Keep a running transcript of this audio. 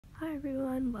Hi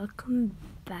everyone, welcome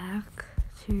back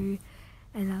to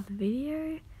another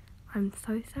video. I'm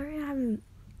so sorry I haven't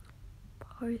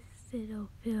posted or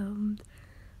filmed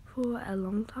for a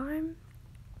long time,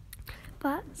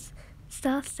 but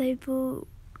Star Stable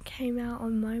came out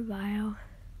on mobile,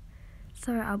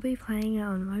 so I'll be playing it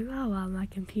on mobile while my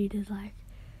computer's like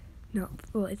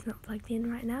it's not plugged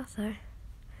in right now, so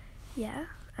yeah,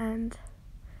 and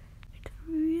it's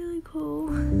really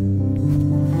cool. I've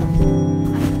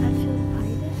actually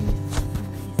played it and it's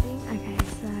amazing. Okay,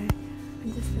 so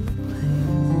I'm just gonna play.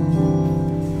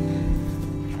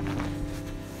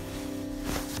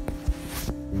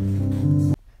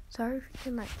 Sorry if you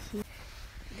can like hear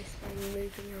this thing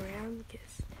moving around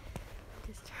because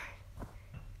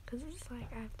it's like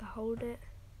I have to hold it.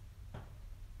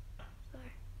 So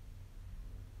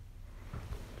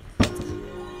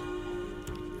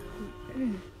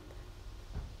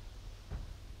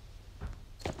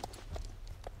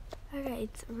okay,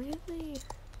 it's really,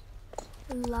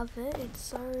 I love it. It's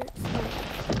so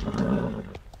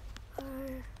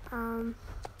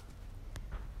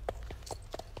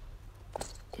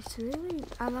it's really,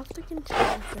 I love the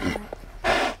controls. They're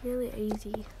like really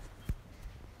easy.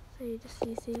 So you just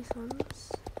use these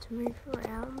ones to move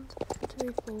around, to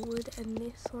move forward, and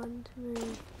this one to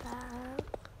move back.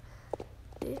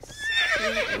 This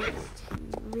is to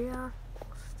rear,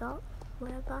 stop,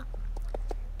 whatever.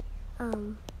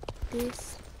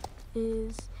 This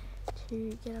is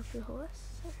to get off your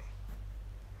horse.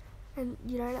 And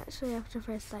you don't actually have to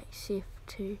press like shift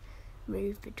to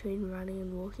move between running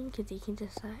and walking, because you can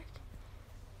just like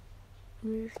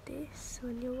move this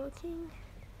when you're walking.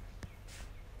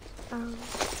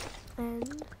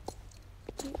 And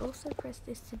you also press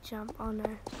this to jump. Oh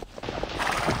no.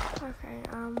 Okay,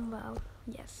 well,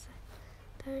 yes.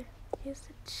 So here's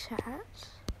the chat.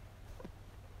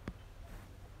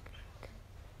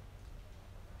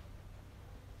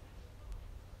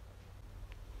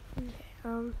 Okay,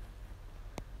 I'm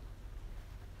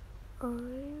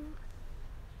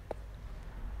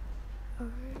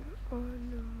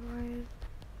on my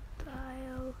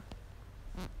dial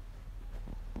and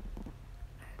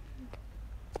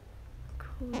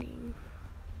cooling.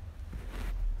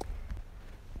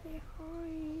 Say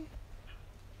hi.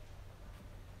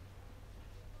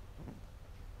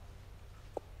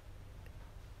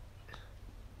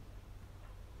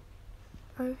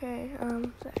 Okay,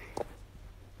 so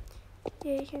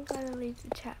yeah, you can kind of leave the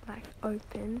chat like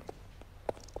open.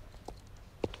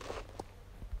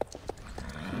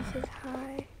 She said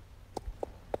hi.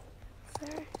 So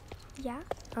yeah,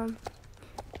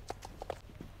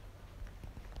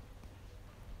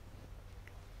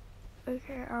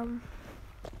 okay, and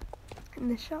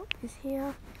the shop is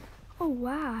here. Oh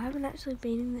wow, I haven't actually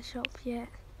been in the shop yet.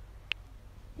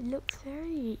 It looks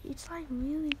it's like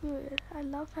really good. I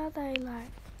love how they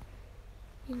like,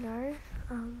 you know,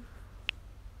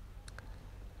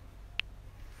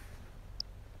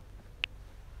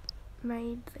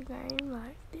 made the game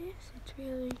like this. It's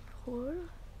really cool.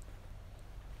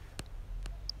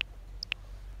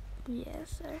 Yeah,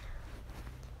 so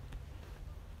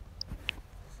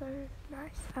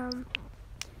nice.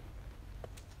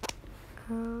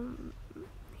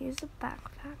 Here's a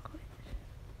backpack, which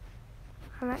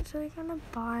I'm actually gonna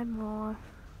buy more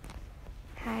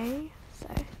hay, so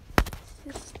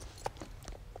let's just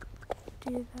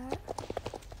do that.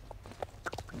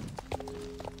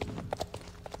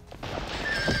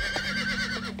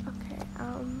 Okay,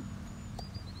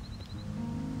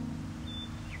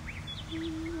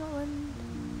 what one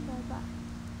do I buy?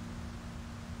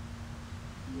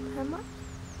 How much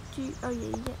do you, oh yeah,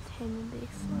 you get 10 of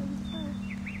this one, so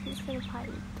I'm just gonna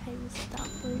pay with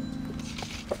stuff.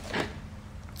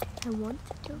 I want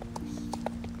to do this.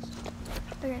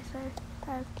 Okay, so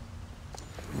I've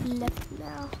left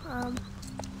now.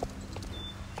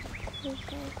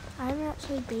 Okay, I haven't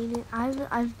actually been in.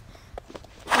 I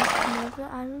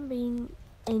haven't been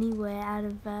anywhere out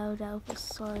of Valedale for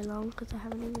so long because I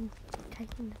haven't even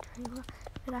taken the trailer.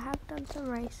 But I have done some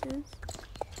races.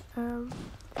 On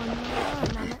the road,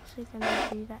 and I'm actually going to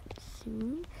do that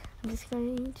soon. I'm just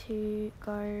going to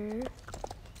go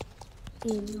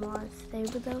in my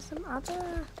stable. There was some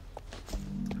other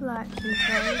like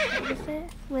controls that was there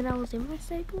when I was in my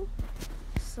stable.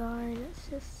 So let's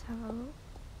just have a look.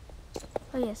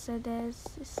 Oh yeah, so there's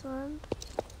this one.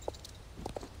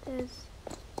 There's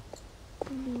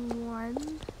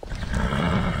one.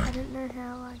 I don't know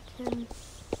how I can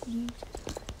use it.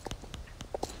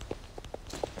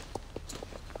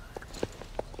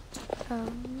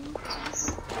 I'm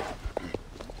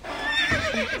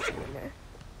just gonna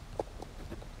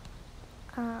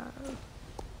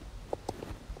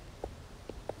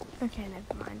Okay,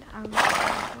 never mind.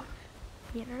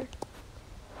 You know,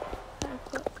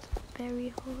 I've got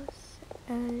Berry Horse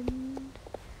and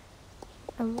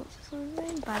what's this one's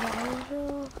name? Butter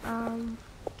Angel,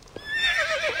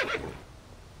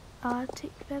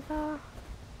 Arctic Feather,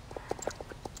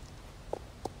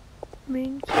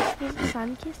 Moon Kiss, was it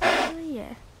Sun Kiss actually?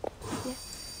 Yeah.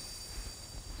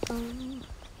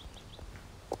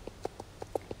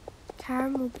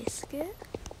 Caramel Biscuit,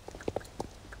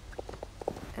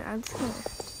 and I'm just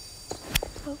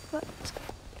gonna put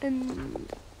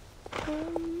and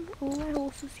all my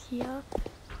horses here,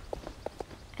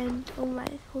 and all my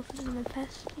horses in the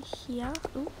pasture here.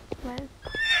 Ooh, well,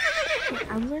 yeah,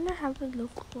 I'm gonna have a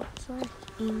look what's like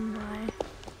in my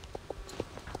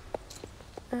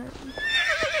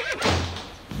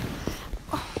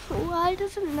why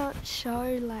does it not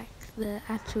show like the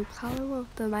actual colour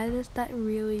of them? That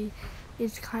really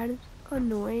is kind of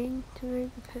annoying to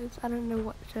me because I don't know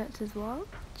what shirt is what.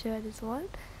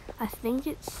 I think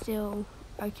it's still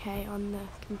okay on the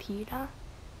computer,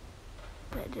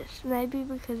 but just maybe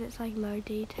because it's like low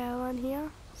detail on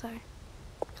here, so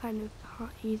kind of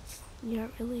hard, you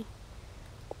don't really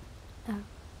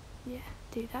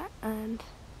do that. And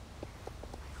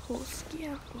horse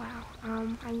gear, wow,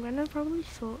 I'm gonna probably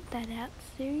sort that out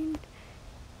soon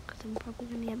because I'm probably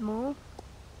gonna get more.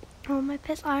 Oh, my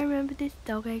pets, I remember this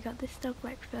dog. I got this dog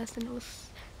like first, and it was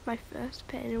my first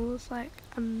pet, and it was like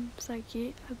so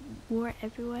cute. I wore it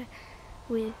everywhere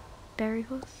with Berry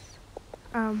Horse.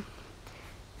 And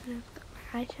I've got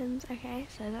my items. Okay,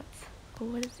 so that's cool.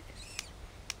 What is this?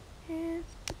 Yes.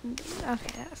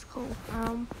 Okay, that's cool.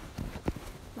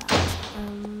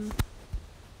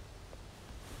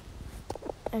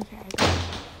 Okay.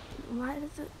 Why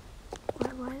does it? Why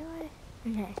do I?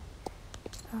 Okay.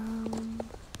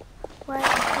 Wait, I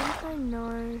think I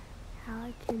know how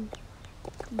I can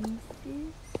use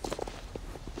this.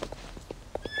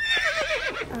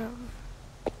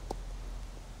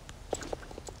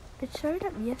 It showed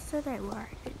up yesterday where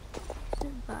I could use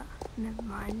it, but never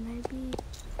mind. Maybe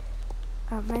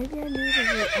I need a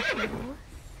bit of horse.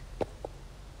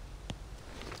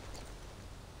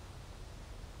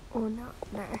 Or not?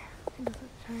 No, it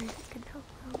doesn't show. It can help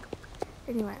out.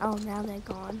 Anyway, oh, now they're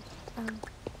gone.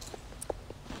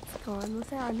 It's gone. Was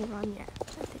there only one? Yeah,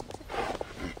 I think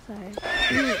so. So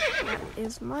that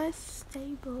is my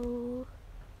stable.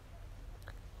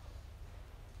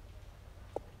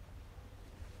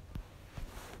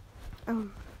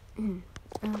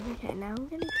 Okay, now I'm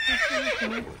gonna take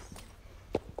my horse.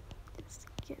 Just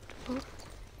get off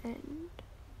and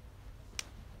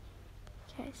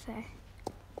okay, so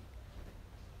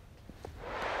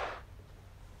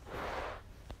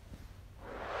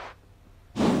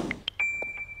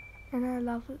and I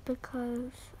love it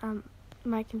because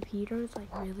my computer is like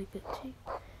really good too,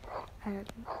 and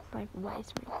like way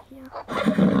smooth here.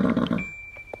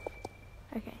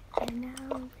 Okay, so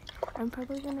now I'm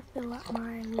probably gonna fill up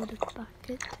my little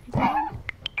bucket again.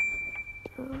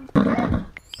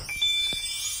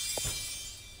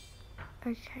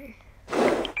 Okay.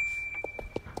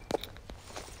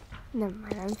 Never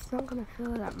mind, I'm just not gonna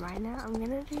fill it up right now. I'm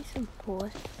gonna do some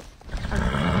horse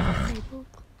stable.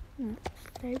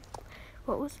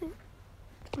 What was it?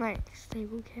 Like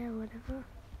stable care or whatever.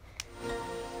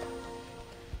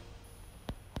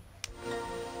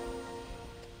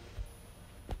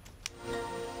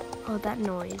 Oh, that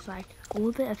noise, like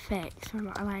all the effects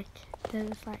from like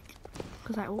there's like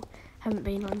because I haven't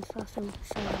been on social,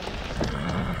 so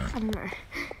I don't know.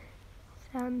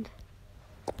 Sound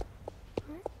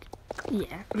like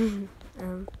yeah.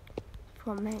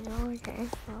 For mail, okay.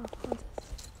 Well, I'll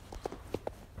just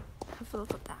have a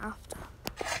look at that after.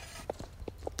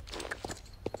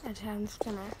 Actually, I'm just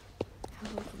gonna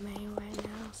have a look at mail right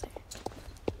now. So.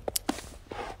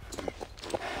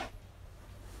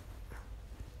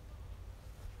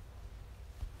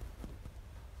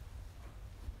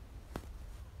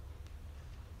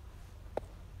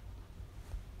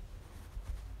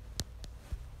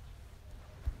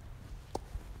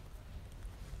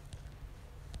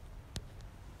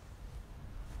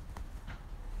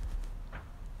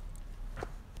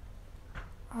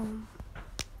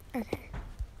 Okay.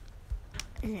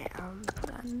 Okay,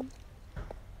 done.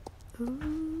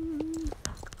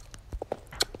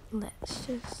 Let's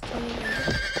just do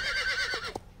it.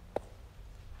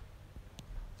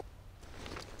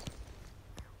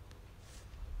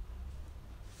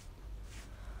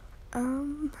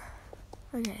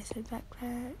 Okay, so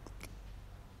backpack,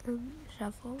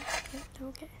 shovel, yeah,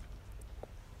 okay.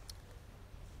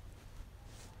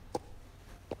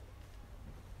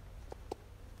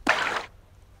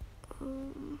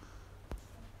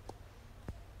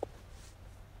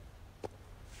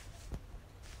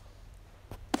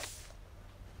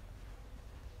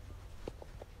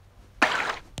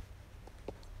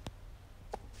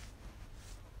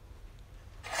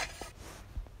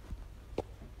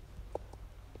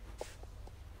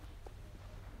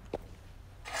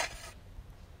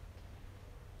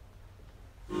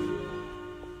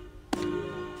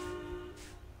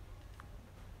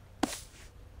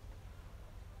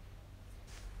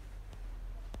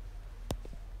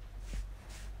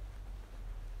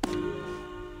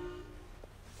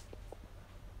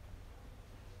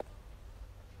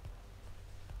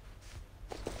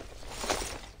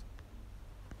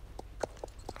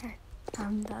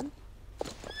 I'm done.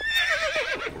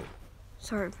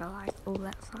 Sorry for like all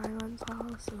that silence while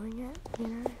I was doing it, you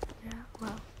know? Yeah,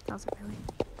 well, doesn't really.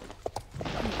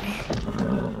 Anyway,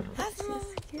 let's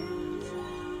just get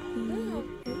the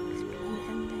XP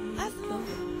and a drop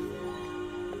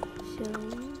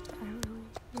shilling. I don't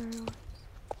really know.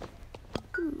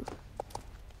 Ooh.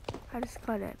 I just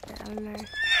got it, but I don't know what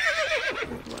it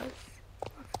was.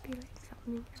 Must be like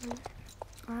something, I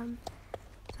don't know.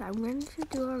 So I'm going to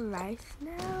do a race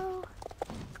now.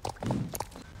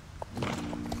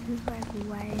 This is like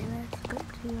way less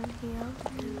glitchy on here.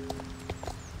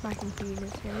 My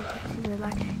computer's really glitchy, but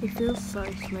like it feels so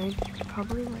smooth. It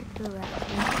probably won't feel that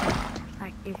smooth.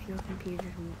 Like if your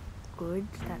computer's good,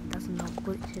 that does not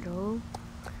glitch at all.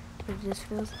 But it just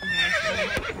feels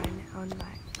amazing right now.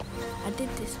 I did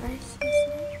this race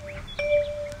yesterday.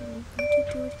 I'm going to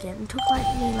do it again. It took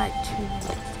me like 2 minutes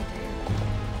to do.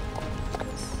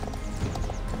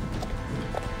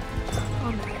 Oh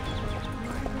no.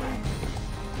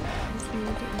 I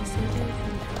just need to easily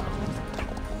controls.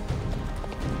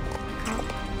 I can't.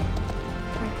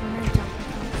 Like when I jump,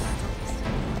 I can't stop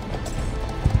still.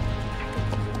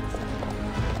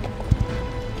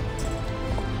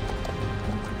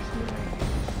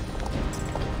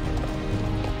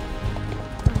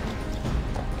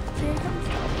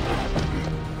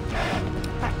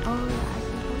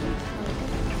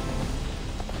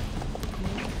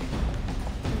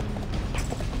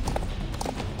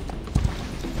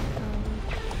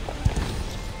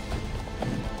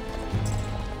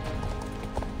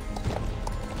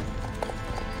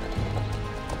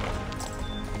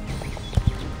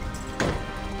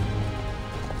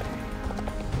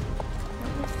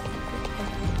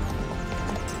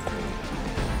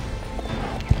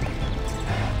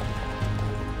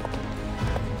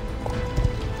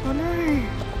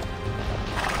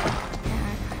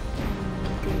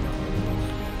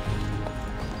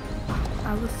 I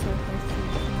was so close to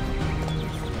it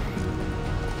yesterday.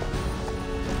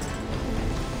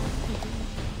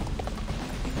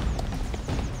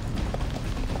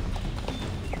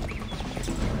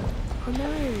 Oh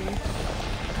no!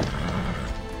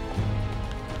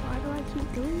 Why do I keep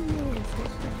doing this?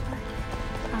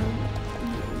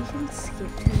 You can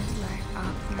skip to like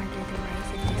after I do the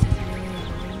race if this is really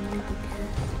annoying me,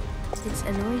 because it's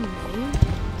annoying me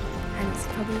and it's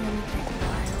probably gonna take a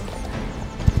while.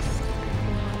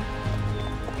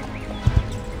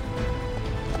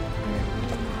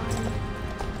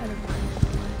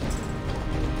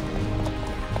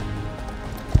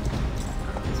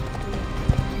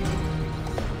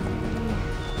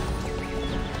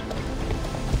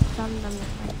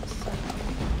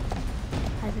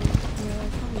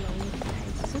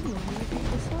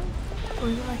 Or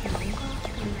is it like a long class?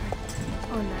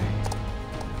 Oh no.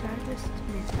 Did I just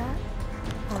miss that?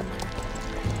 Oh no.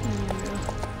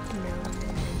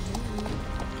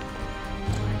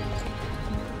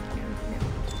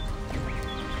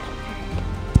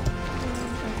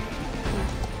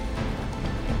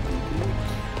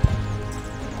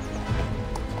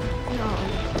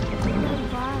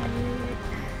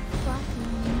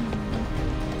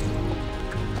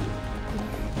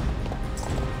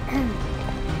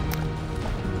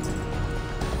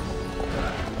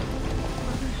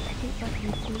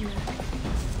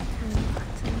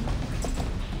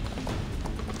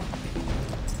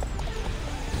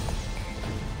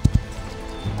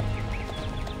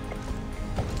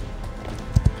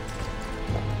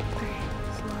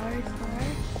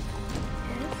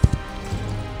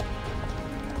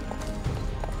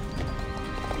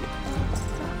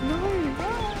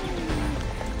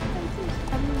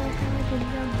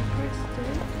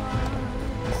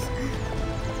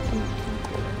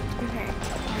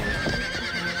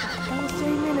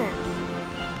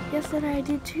 Yesterday I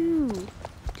did two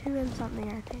and something,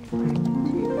 I think. Like 2.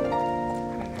 I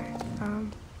don't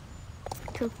know.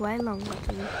 It took way longer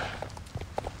than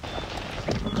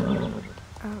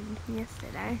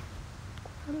yesterday.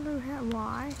 I don't know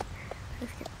why.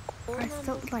 I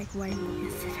stopped like way more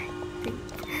yesterday, I think.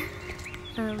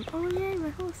 Oh yay, my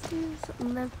horse is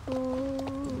level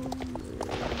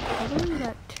probably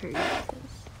like 2.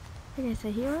 Okay,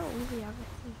 so here are all the other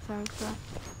things. So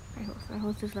my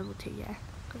horse is level 2, yeah.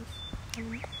 Because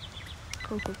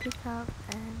called the pickup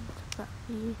and got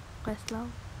the quest log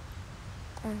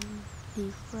and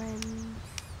the friends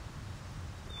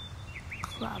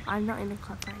club. I'm not in the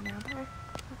club right now though.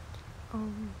 But,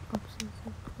 options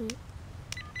are clear.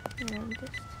 And I'm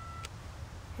just.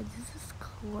 Hey, does this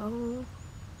close?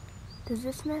 Does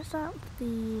this mess up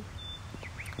the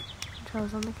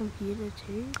controls on the computer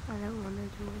too? I don't want to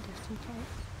do it just in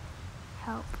case.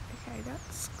 Help. Okay,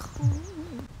 that's cool.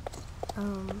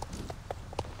 Okay,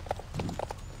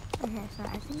 so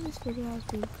I think this video has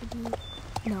been pretty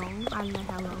long. I don't know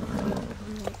how long it's been,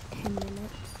 probably like 10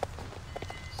 minutes.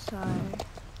 So,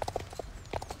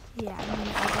 yeah, I'm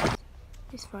gonna edit.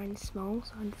 This phone is small,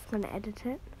 so I'm just gonna edit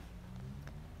it.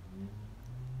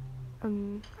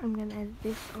 I'm gonna edit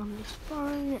this on this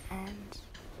phone, and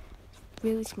it's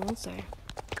really small, so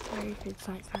sorry if it's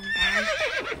like kind of bad.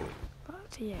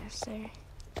 But yeah, so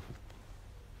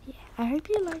yeah, I hope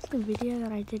you liked the video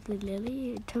that I did with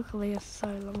Lily. It took Leah so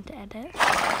long to edit.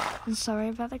 I'm sorry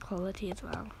about the quality as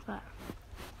well, but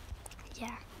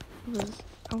yeah,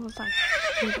 I was like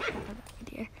really proud of that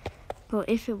video. Well,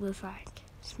 if it was like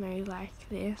smooth like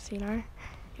this, you know,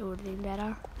 it would have been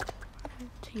better.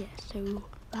 So yeah, so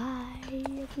bye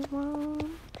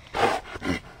everyone.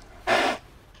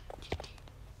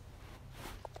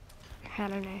 I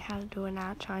don't know how to do an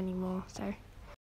outro anymore, so